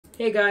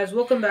Hey guys,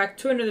 welcome back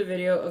to another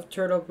video of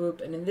Turtle Poop,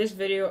 and in this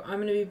video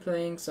I'm going to be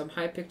playing some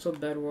Hypixel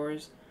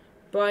Bedwars,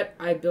 but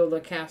I build a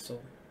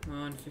castle.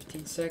 On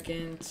 15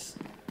 seconds.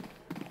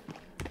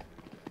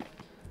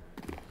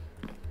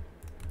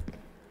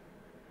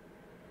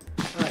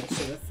 Alright,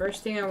 so the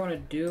first thing I want to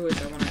do is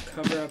I want to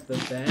cover up the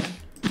bed.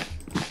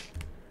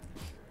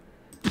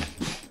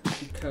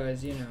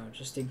 Because, you know,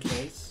 just in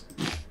case.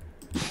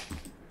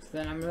 So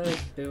then I'm going to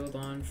build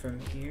on from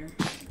here.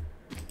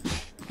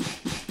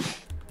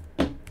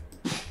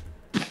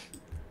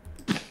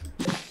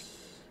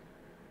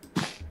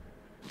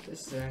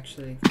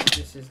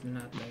 This is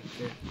not that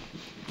good.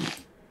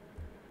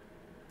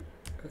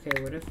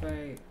 Okay, what if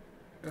I...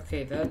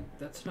 Okay,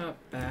 that's not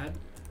bad.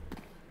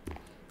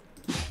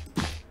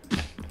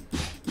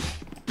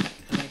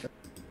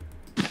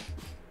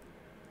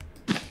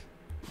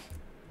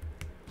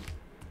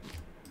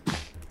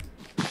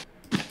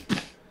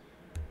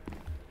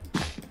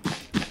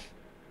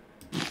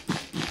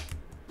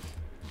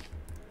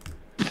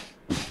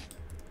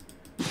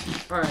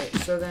 Alright,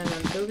 so then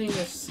I'm building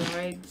the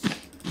sides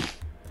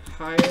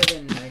higher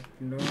than like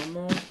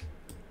normal.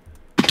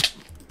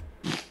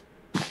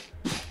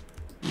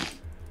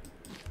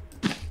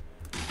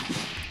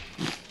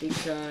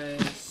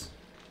 Because,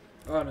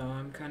 oh no,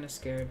 I'm kind of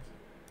scared.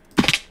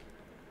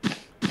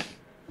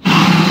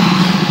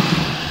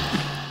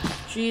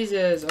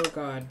 Jesus, oh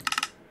god.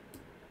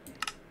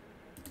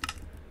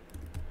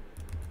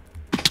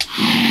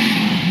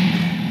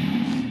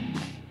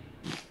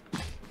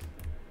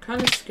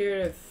 Kind of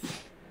scared of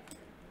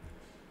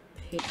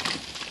pigs.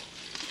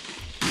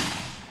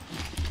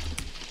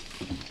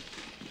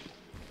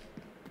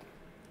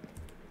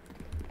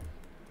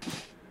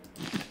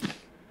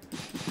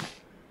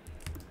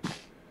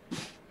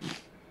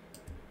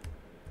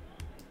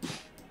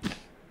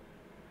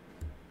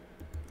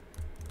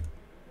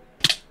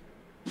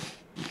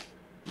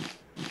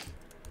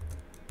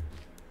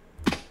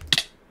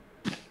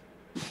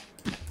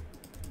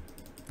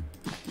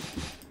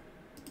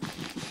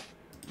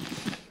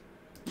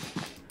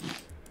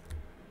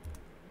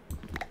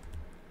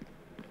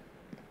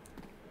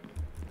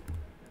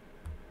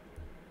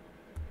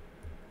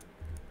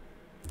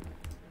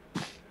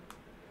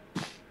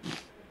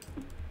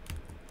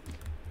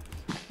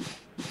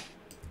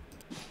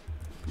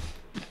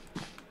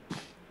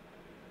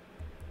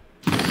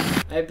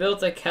 I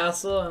built a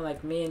castle and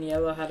like me and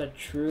Yellow had a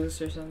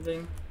truce or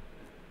something.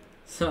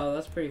 So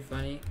that's pretty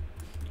funny.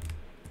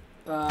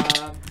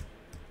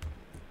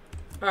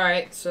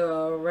 Alright,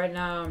 so right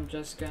now I'm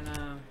just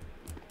gonna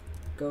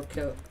go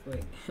kill...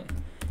 Wait.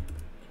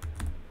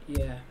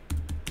 Yeah.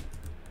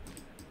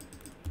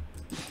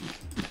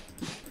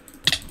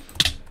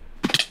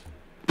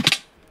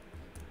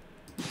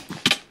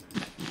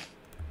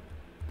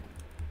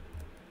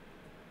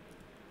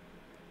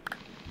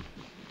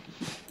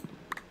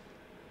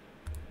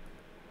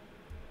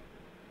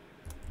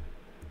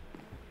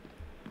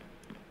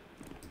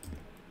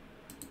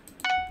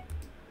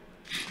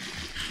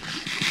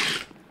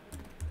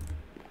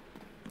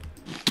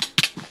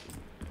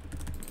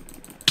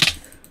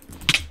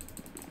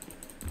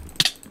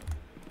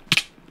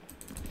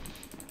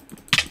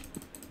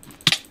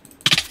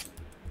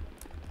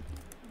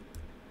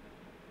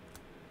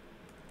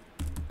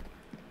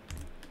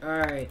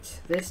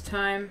 Alright, this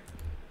time...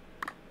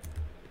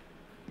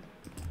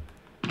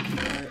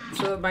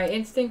 so my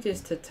instinct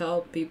is to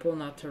tell people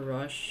not to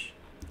rush,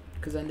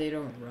 because then they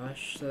don't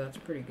rush, so that's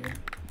pretty good.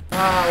 Oh,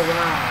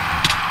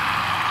 wow.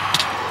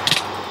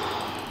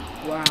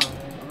 Wow,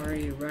 they're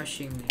already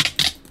rushing me.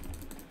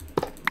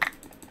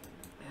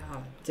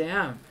 Oh,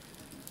 damn.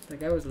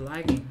 That guy was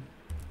lagging.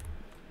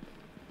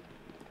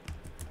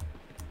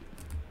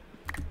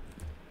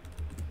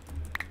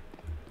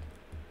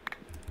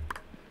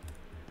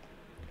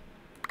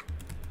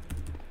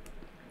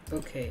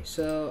 Okay,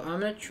 so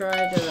I'm gonna try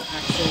to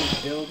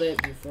actually build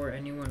it before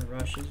anyone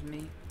rushes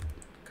me.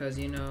 Because,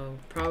 you know,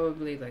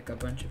 probably like a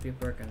bunch of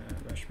people are gonna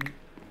rush me.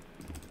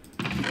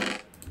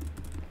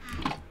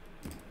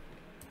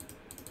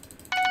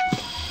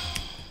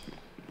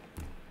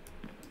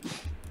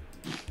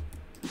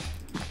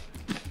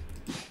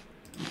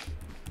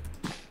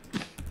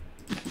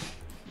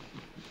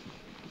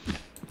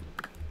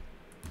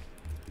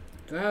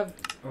 Do I have...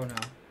 Oh no.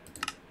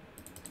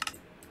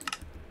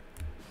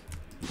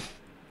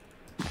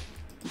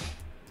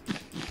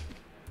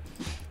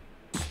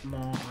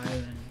 Small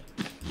island.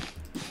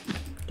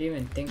 Didn't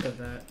even think of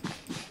that.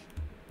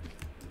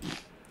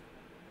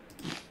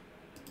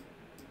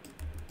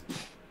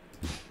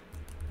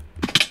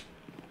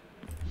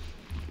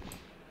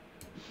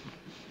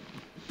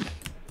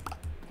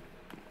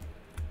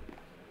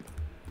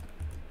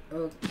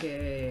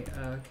 Okay,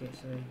 okay,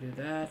 so I do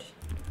that.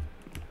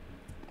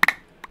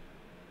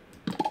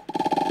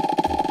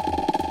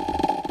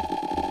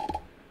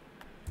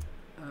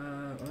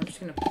 I'm just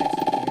gonna place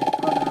it here.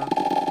 Oh no.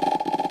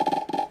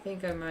 I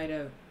think I might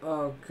have...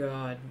 Oh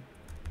god.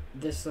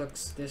 This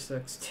looks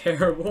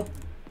terrible.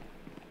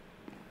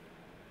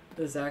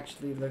 This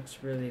actually looks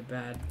really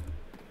bad.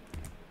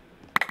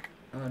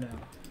 Oh no.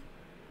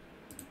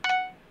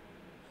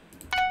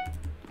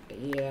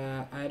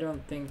 Yeah, I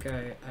don't think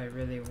I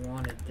really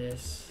wanted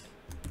this.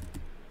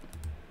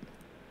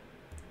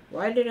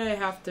 Why did I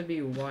have to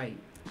be white?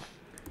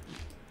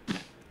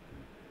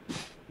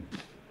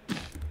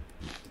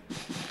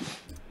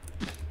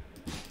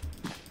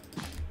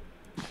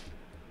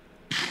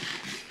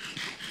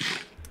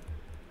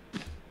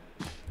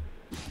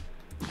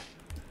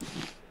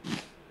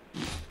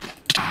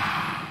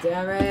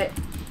 Damn it!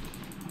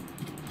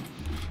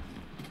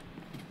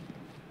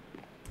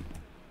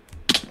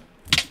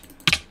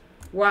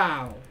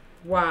 Wow.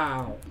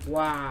 Wow.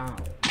 Wow.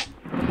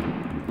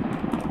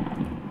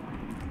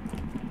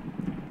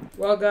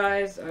 Well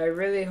guys, I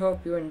really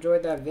hope you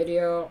enjoyed that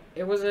video.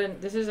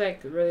 This is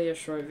like really a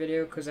short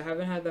video because I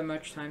haven't had that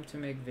much time to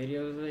make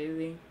videos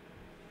lately.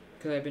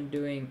 Because I've been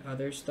doing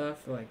other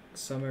stuff like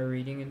summer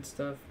reading and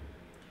stuff.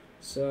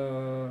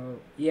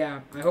 So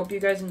yeah, I hope you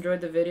guys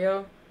enjoyed the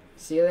video.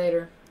 See you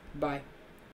later. Bye.